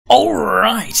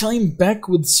Alright, I'm back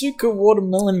with Suika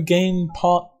Watermelon Game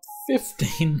Part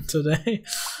 15 today.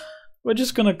 We're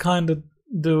just gonna kind of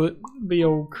do it, be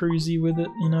all cruisy with it,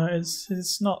 you know,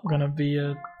 it's not gonna be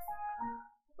a...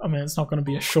 I mean, it's not gonna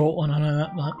be a short one, I know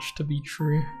that much to be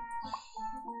true.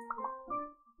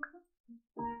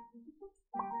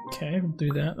 Okay, we'll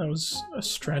do that. That was a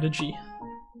strategy.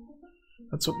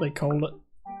 That's what they call it.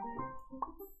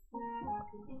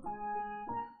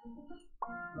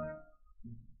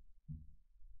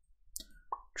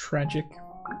 Tragic.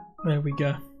 There we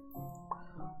go.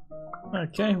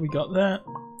 Okay, we got that.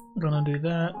 Gonna do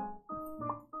that.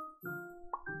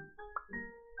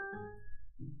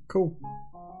 Cool.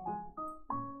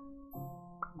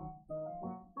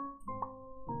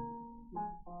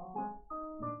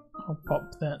 I'll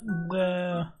pop that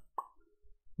there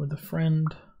with a friend.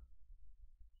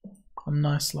 I'm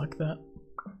nice like that.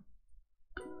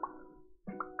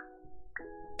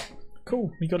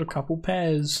 Cool, we got a couple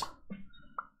pairs.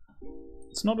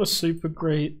 It's not a super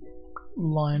great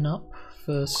lineup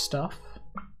for stuff.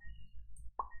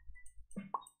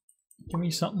 Give me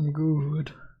something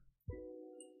good.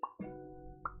 Let's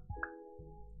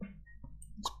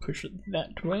push it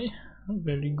that way.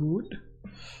 Very good.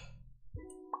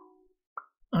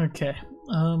 Okay.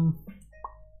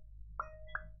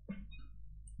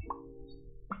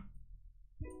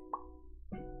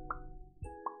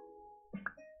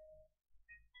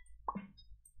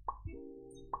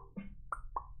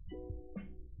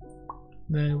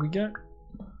 There we go.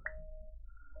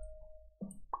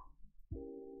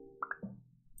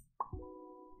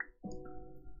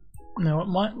 Now it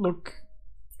might look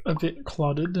a bit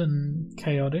cluttered and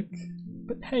chaotic,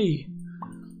 but hey,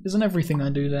 isn't everything I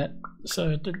do that?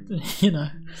 So, you know,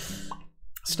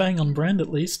 staying on brand at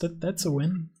least, that's a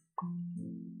win.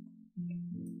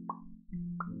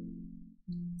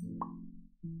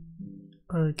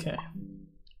 Okay.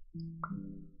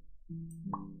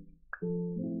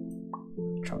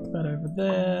 Chuck that over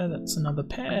there, that's another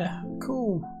pair.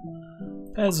 Cool.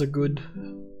 Pairs are good.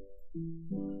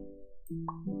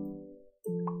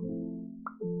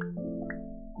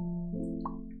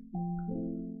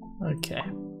 Okay.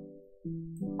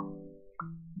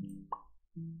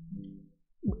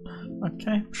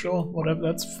 Okay, sure, whatever,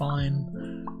 that's fine.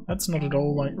 That's not at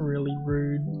all, like, really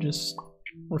rude, just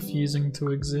refusing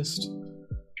to exist.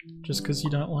 Just because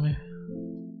you don't want to.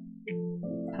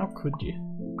 How could you?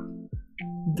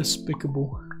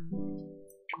 Despicable.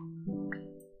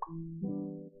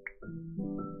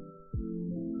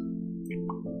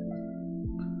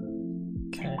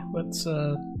 Okay, let's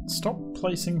stop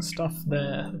placing stuff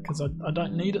there, because I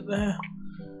don't need it there.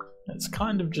 It's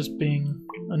kind of just being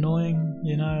annoying,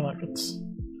 you know, like it's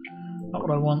not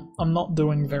what I want. I'm not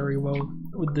doing very well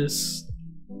with this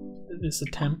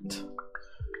attempt,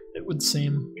 it would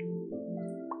seem.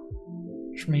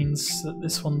 Which means that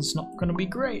this one's not going to be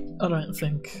great, I don't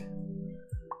think.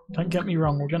 Don't get me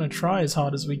wrong, we're going to try as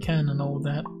hard as we can and all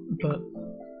that, but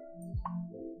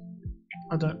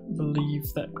I don't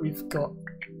believe that we've got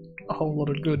a whole lot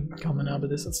of good coming out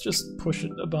of this. Let's just push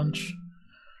it a bunch.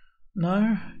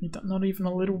 No? Not even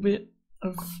a little bit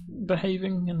of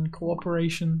behaving and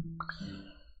cooperation.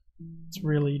 It's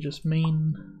really just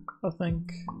mean, I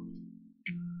think.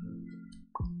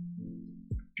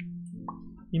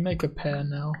 You make a pair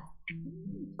now.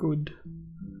 Good.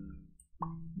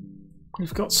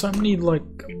 We've got so many,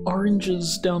 like,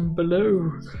 oranges down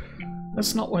below.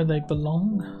 That's not where they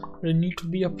belong. They need to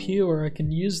be up here where I can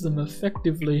use them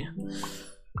effectively.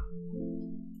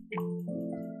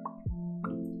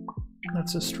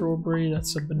 That's a strawberry,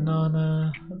 that's a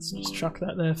banana. Let's just chuck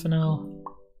that there for now.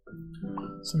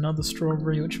 It's another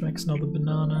strawberry, which makes another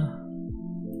banana.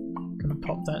 Gonna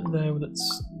pop that there with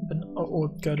its... or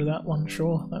go to that one,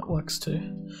 sure, that works too.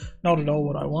 Not at all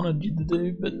what I wanted you to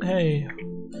do, but hey,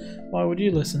 why would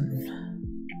you listen?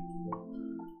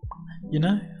 You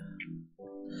know?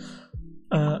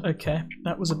 Okay,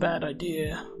 that was a bad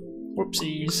idea.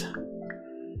 Whoopsies.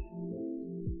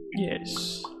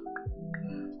 Yes.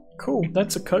 Cool,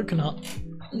 that's a coconut.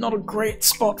 Not a great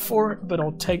spot for it, but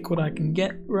I'll take what I can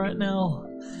get right now.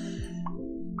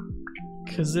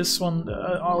 Because this one,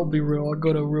 I'll be real, I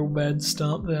got a real bad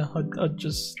start there. I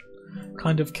just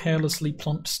kind of carelessly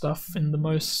plumped stuff in the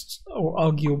most, or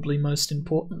arguably most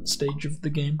important stage of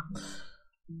the game.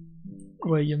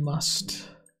 Where you must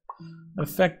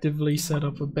effectively set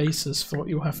up a basis for what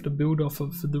you'll have to build off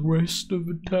of for the rest of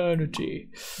eternity.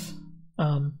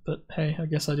 But hey, I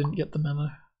guess I didn't get the memo.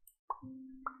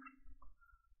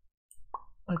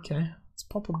 Okay, let's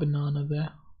pop a banana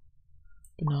there.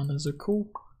 Bananas are cool.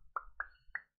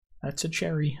 That's a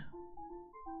cherry.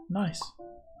 Nice.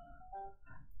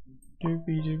 That's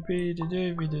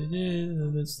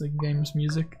the game's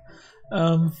music.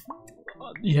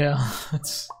 Yeah,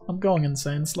 I'm going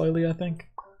insane slowly, I think.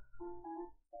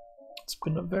 It's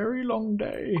been a very long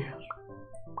day.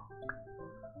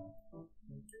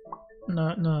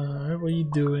 No, what are you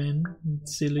doing,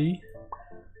 silly?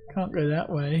 Can't go that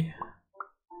way.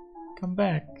 Come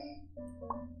back.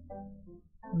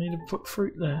 I need to put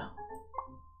fruit there.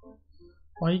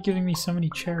 Why are you giving me so many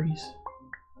cherries?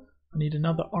 I need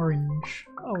another orange.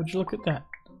 Oh, would you look at that?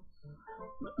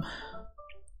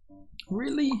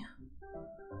 Really?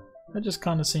 That just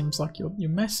kind of seems like you're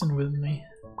messing with me.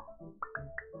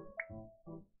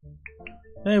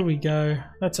 There we go.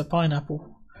 That's a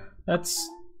pineapple.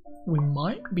 We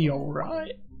might be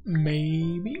alright.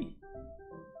 Maybe.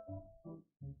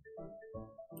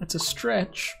 It's a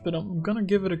stretch, but I'm gonna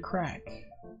give it a crack.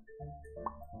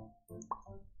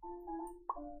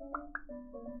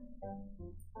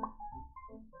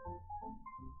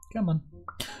 Come on.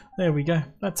 There we go.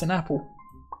 That's an apple.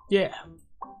 Yeah.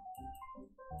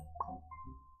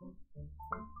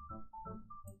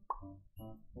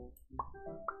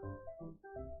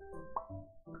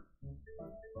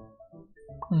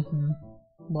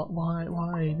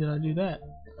 Why did I do that?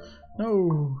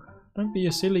 No, don't be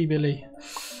a silly Billy.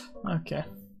 Okay.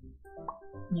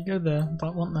 You go there,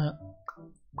 don't want that.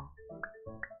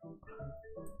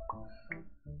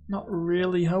 Not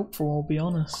really helpful, I'll be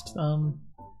honest.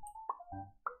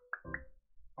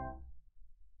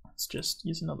 Let's just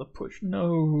use another push.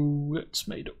 No, it's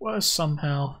made it worse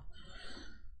somehow.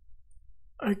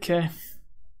 Okay.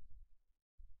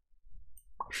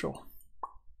 Sure.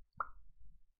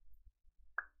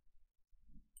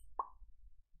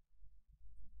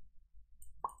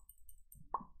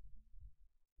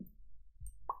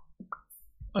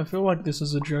 I feel like this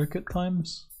is a joke at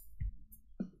times.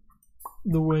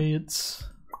 The way it's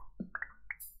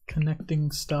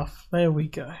connecting stuff. There we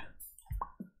go.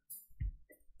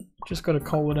 Just gotta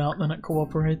call it out, then it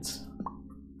cooperates.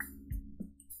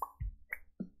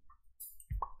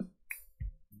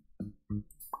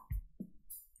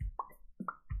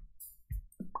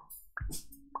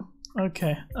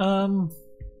 Okay,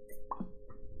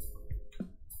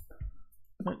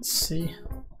 let's see.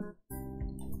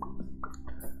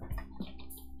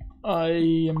 I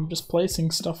am just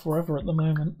placing stuff wherever at the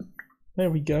moment.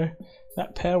 There we go.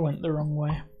 That pear went the wrong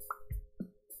way.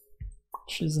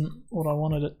 Which isn't what I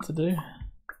wanted it to do.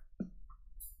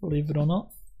 Believe it or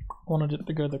not. I wanted it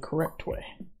to go the correct way.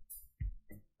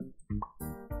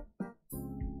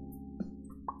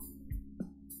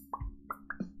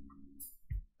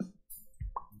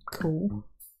 Cool.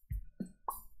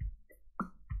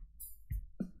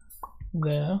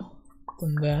 There.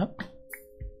 Then that.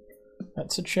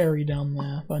 That's a cherry down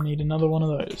there. I need another one of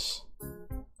those.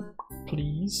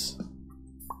 Please.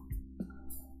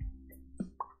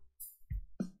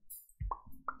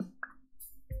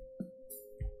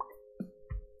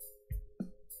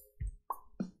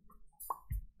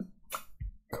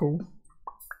 Cool.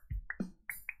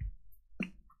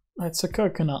 That's a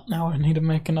coconut. Now I need to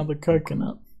make another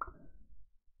coconut.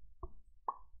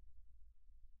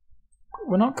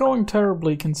 We're not going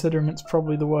terribly considering it's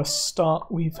probably the worst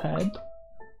start we've had.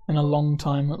 In a long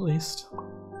time at least.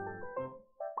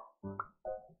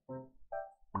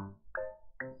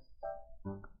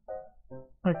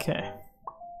 Okay.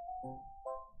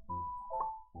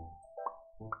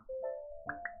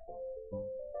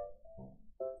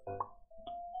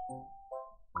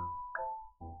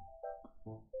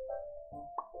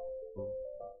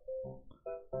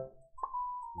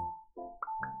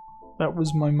 That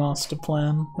was my master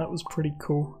plan. That was pretty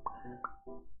cool.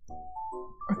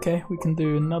 Okay, we can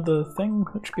do another thing,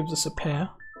 which gives us a pear.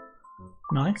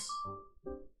 Nice.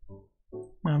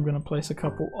 Now I'm going to place a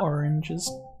couple oranges.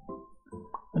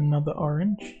 Another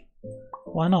orange.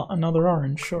 Why not? Another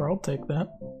orange. Sure, I'll take that.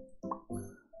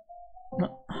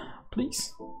 No,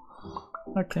 please.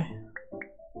 Okay.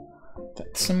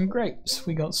 That's some grapes.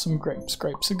 We got some grapes.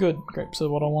 Grapes are good. Grapes are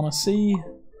what I want to see.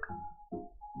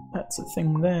 That's a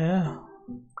thing there.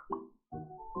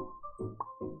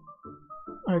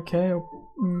 Okay, I'll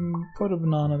put a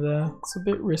banana there. It's a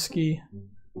bit risky.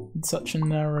 It's such a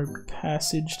narrow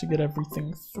passage to get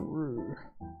everything through.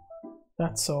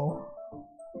 That's all.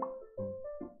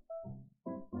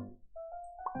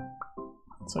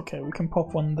 It's okay, we can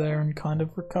pop one there and kind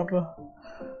of recover.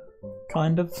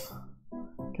 Kind of.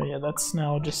 Okay, yeah, that's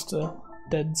now just a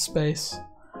dead space.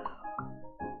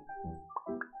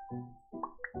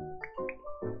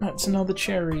 That's another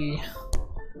cherry.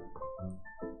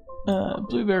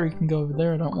 Blueberry can go over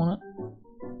there, I don't want it.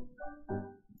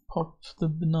 Pop the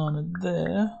banana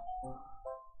there.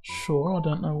 Sure, I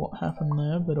don't know what happened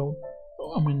there, but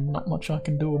I mean, not much I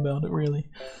can do about it really.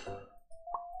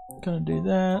 Gonna do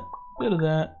that, bit of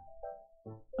that.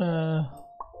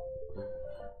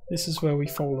 This is where we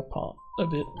fall apart a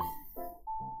bit.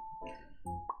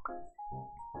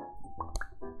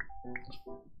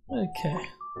 Okay.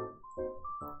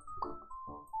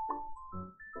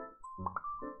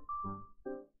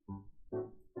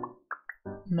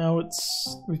 Now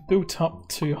we've built up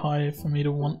too high for me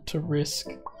to want to risk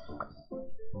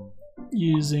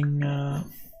using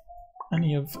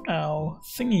any of our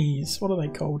thingies. What are they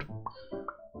called?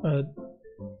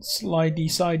 Slidey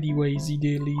sidey waysy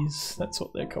dealies. That's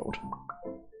what they're called.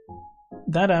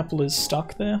 That apple is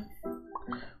stuck there,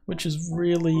 which is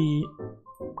really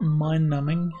mind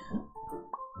numbing.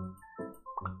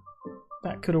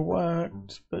 That could have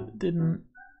worked, but it didn't.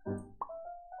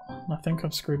 I think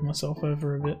I've screwed myself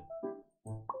over a bit.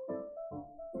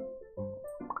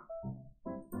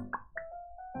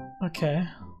 Okay.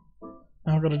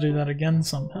 Now I've got to do that again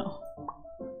somehow.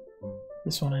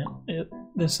 This one ain't it.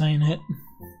 This ain't it.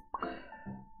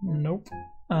 Nope.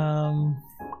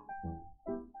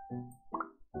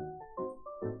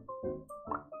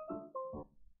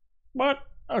 What?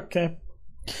 Okay.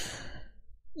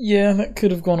 Yeah, that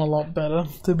could have gone a lot better,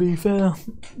 to be fair.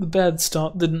 The bad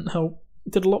start didn't help.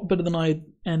 It did a lot better than I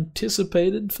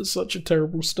anticipated for such a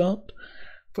terrible start.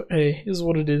 But hey, is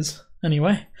what it is.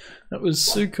 Anyway, that was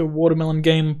Suika Watermelon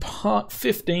Game Part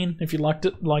 15. If you liked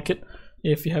it, like it.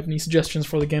 If you have any suggestions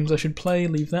for the games I should play,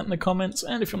 leave that in the comments.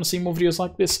 And if you want to see more videos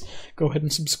like this, go ahead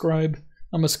and subscribe.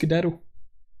 I'm a skedaddle.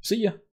 See ya.